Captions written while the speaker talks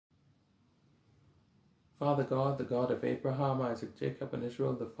Father God, the God of Abraham, Isaac, Jacob, and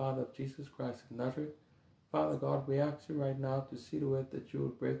Israel, the Father of Jesus Christ of Nazareth, Father God, we ask you right now to see to it that you will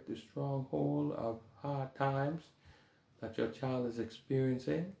break the stronghold of hard times that your child is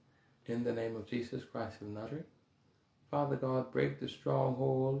experiencing in the name of Jesus Christ of Nazareth. Father God, break the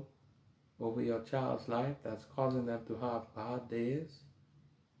stronghold over your child's life that's causing them to have bad days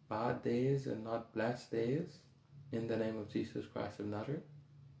and not blessed days in the name of Jesus Christ of Nazareth.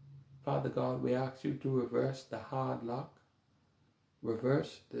 Father God, we ask you to reverse the hard luck,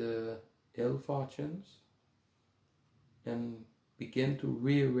 reverse the ill fortunes, and begin to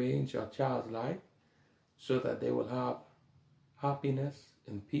rearrange your child's life so that they will have happiness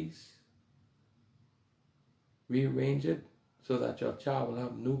and peace. Rearrange it so that your child will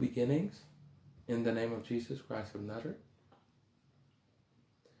have new beginnings in the name of Jesus Christ of Nazareth.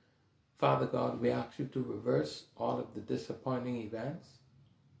 Father God, we ask you to reverse all of the disappointing events.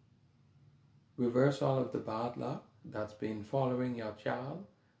 Reverse all of the bad luck that's been following your child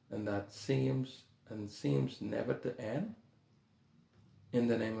and that seems never to end in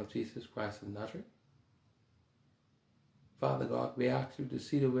the name of Jesus Christ of Nazareth. Father God, we ask you to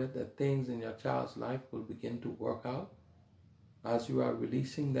see to it that things in your child's life will begin to work out as you are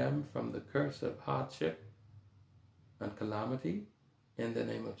releasing them from the curse of hardship and calamity in the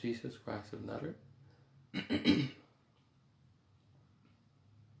name of Jesus Christ of Nazareth.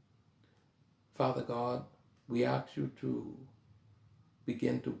 Father God, we ask you to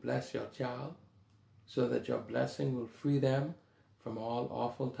begin to bless your child so that your blessing will free them from all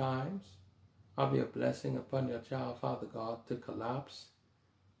awful times. Have your blessing upon your child, Father God, to collapse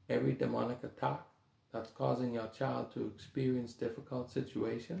every demonic attack that's causing your child to experience difficult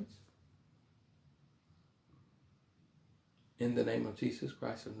situations. In the name of Jesus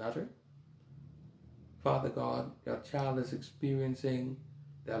Christ of Nazareth. Father God, your child is experiencing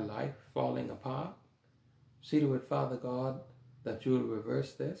their life falling apart. See to it, Father God, that you will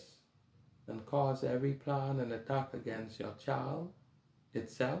reverse this and cause every plan and attack against your child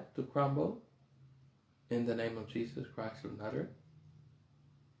itself to crumble in the name of Jesus Christ of Nazareth.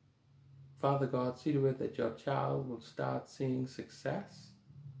 Father God, see to it that your child will start seeing success.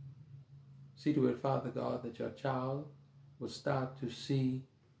 See to it, Father God, that your child will start to see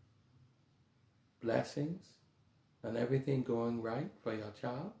blessings and everything going right for your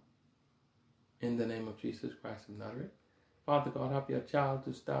child in the name of Jesus Christ of Nazareth. Father God, have your child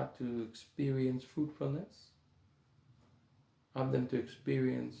to start to experience fruitfulness. Have them to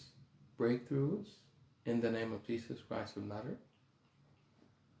experience breakthroughs in the name of Jesus Christ of Nazareth.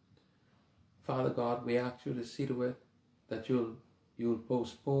 Father God, we ask you to see to it that you'll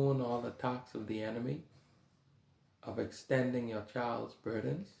postpone all attacks of the enemy of extending your child's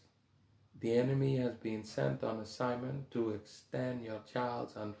burdens. The enemy has been sent on assignment to extend your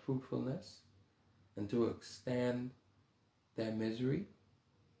child's unfruitfulness and to extend their misery.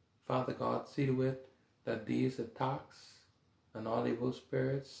 Father God, see to it that these attacks and all evil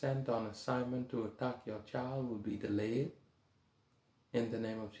spirits sent on assignment to attack your child will be delayed in the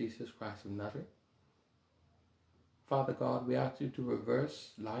name of Jesus Christ of Nazareth. Father God, we ask you to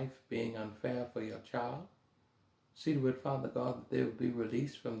reverse life being unfair for your child. See to it, Father God, that they will be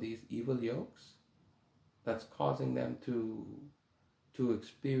released from these evil yokes that's causing them to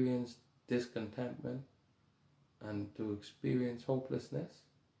experience discontentment and to experience hopelessness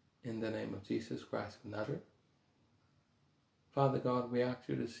in the name of Jesus Christ of Nazareth. Father God, we ask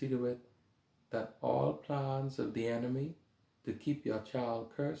you to see to it that all plans of the enemy to keep your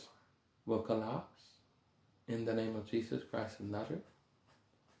child cursed will collapse in the name of Jesus Christ of Nazareth.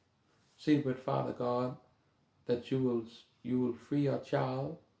 See to it, Father God, that you will free your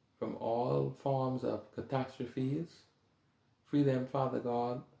child from all forms of catastrophes. Free them, Father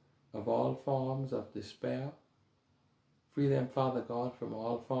God, of all forms of despair. Free them, Father God, from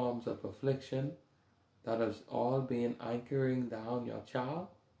all forms of affliction that has all been anchoring down your child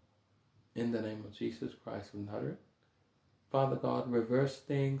in the name of Jesus Christ of Nazareth. Father God, reverse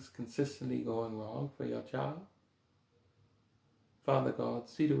things consistently going wrong for your child. Father God,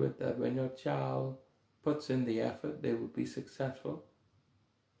 see to it that when your child puts in the effort, they will be successful.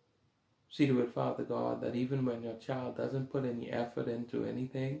 See to it, Father God, that even when your child doesn't put any effort into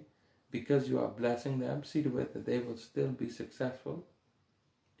anything, because you are blessing them, see to it that they will still be successful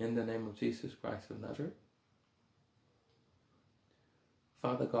in the name of Jesus Christ of Nazareth.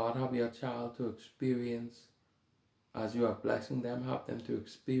 Father God, have your child to experience, as you are blessing them, have them to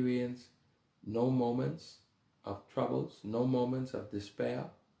experience no moments of troubles, no moments of despair.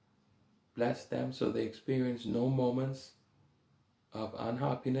 Bless them so they experience no moments of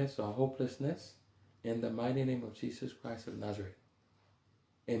unhappiness or hopelessness in the mighty name of Jesus Christ of Nazareth.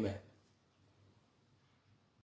 Amen.